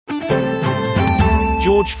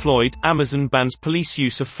George Floyd, Amazon bans police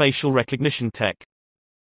use of facial recognition tech.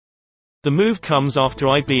 The move comes after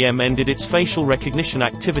IBM ended its facial recognition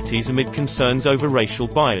activities amid concerns over racial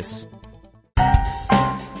bias.